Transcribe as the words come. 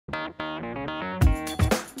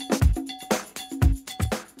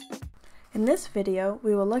In this video,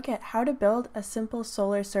 we will look at how to build a simple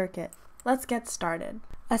solar circuit. Let's get started.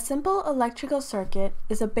 A simple electrical circuit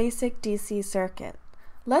is a basic DC circuit.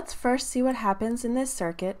 Let's first see what happens in this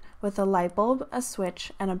circuit with a light bulb, a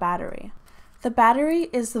switch, and a battery. The battery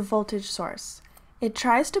is the voltage source. It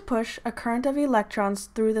tries to push a current of electrons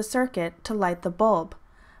through the circuit to light the bulb,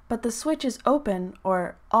 but the switch is open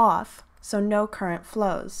or off, so no current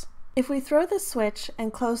flows. If we throw the switch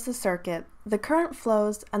and close the circuit, the current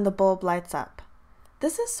flows and the bulb lights up.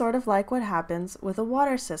 This is sort of like what happens with a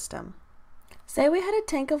water system. Say we had a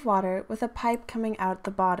tank of water with a pipe coming out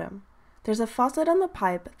the bottom. There's a faucet on the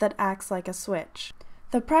pipe that acts like a switch.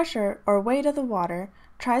 The pressure or weight of the water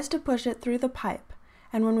tries to push it through the pipe,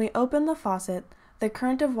 and when we open the faucet, the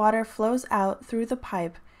current of water flows out through the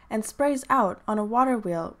pipe and sprays out on a water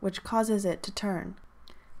wheel, which causes it to turn.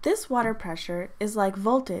 This water pressure is like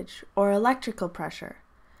voltage or electrical pressure.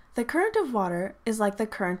 The current of water is like the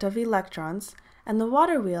current of electrons, and the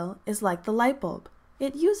water wheel is like the light bulb.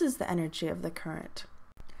 It uses the energy of the current.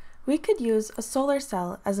 We could use a solar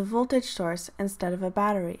cell as a voltage source instead of a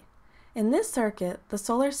battery. In this circuit, the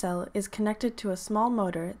solar cell is connected to a small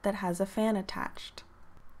motor that has a fan attached.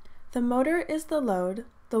 The motor is the load,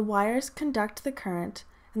 the wires conduct the current,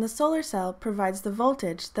 and the solar cell provides the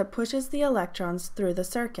voltage that pushes the electrons through the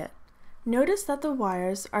circuit. Notice that the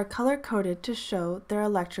wires are color-coded to show their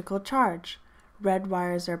electrical charge. Red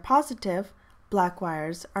wires are positive, black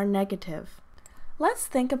wires are negative. Let's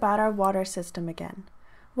think about our water system again.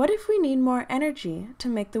 What if we need more energy to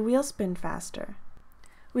make the wheel spin faster?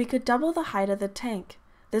 We could double the height of the tank.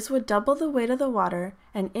 This would double the weight of the water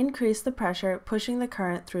and increase the pressure pushing the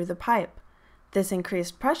current through the pipe. This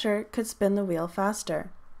increased pressure could spin the wheel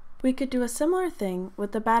faster. We could do a similar thing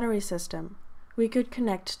with the battery system. We could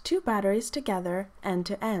connect two batteries together end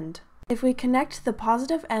to end. If we connect the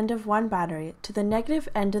positive end of one battery to the negative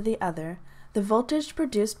end of the other, the voltage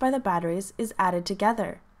produced by the batteries is added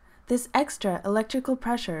together. This extra electrical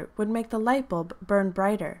pressure would make the light bulb burn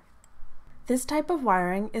brighter. This type of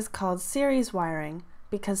wiring is called series wiring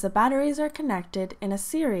because the batteries are connected in a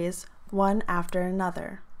series, one after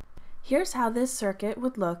another. Here's how this circuit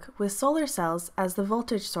would look with solar cells as the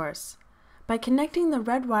voltage source. By connecting the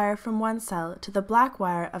red wire from one cell to the black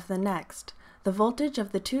wire of the next, the voltage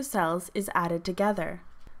of the two cells is added together.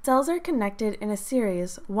 Cells are connected in a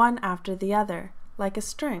series, one after the other, like a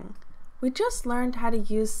string. We just learned how to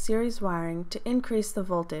use series wiring to increase the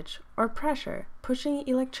voltage, or pressure, pushing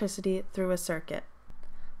electricity through a circuit.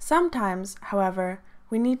 Sometimes, however,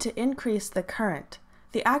 we need to increase the current,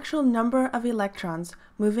 the actual number of electrons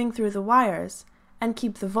moving through the wires, and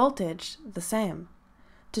keep the voltage the same.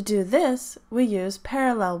 To do this, we use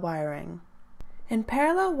parallel wiring. In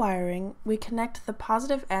parallel wiring, we connect the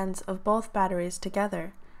positive ends of both batteries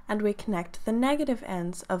together, and we connect the negative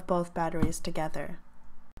ends of both batteries together.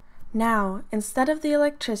 Now, instead of the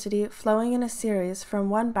electricity flowing in a series from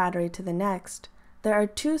one battery to the next, there are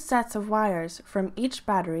two sets of wires from each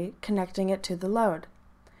battery connecting it to the load.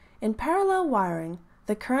 In parallel wiring,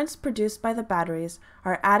 the currents produced by the batteries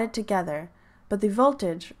are added together, but the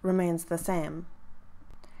voltage remains the same.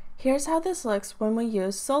 Here's how this looks when we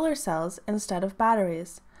use solar cells instead of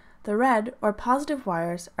batteries. The red or positive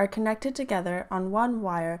wires are connected together on one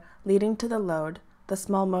wire leading to the load, the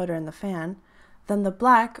small motor in the fan, then the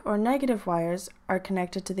black or negative wires are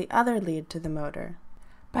connected to the other lead to the motor.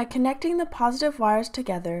 By connecting the positive wires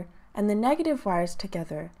together and the negative wires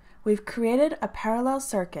together, we've created a parallel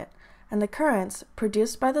circuit, and the currents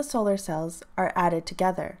produced by the solar cells are added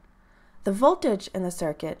together. The voltage in the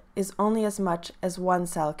circuit is only as much as one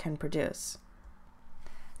cell can produce.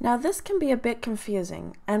 Now this can be a bit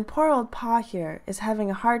confusing, and poor old Pa here is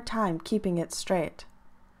having a hard time keeping it straight.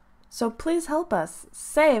 So please help us,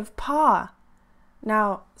 save Pa!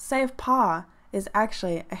 Now, save Pa is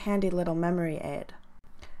actually a handy little memory aid.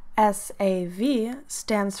 SAV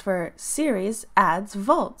stands for series adds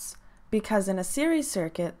volts, because in a series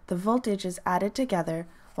circuit, the voltage is added together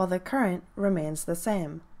while the current remains the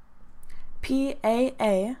same.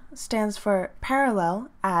 PAA stands for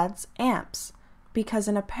parallel adds amps, because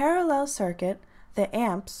in a parallel circuit, the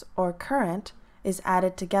amps, or current, is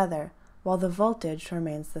added together while the voltage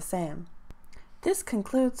remains the same. This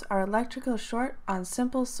concludes our electrical short on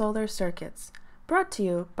simple solar circuits, brought to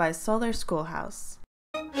you by Solar Schoolhouse.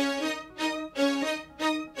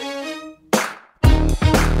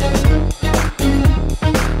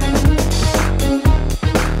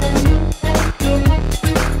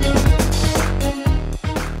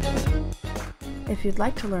 If you'd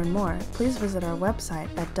like to learn more, please visit our website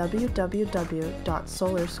at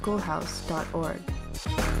www.solarschoolhouse.org.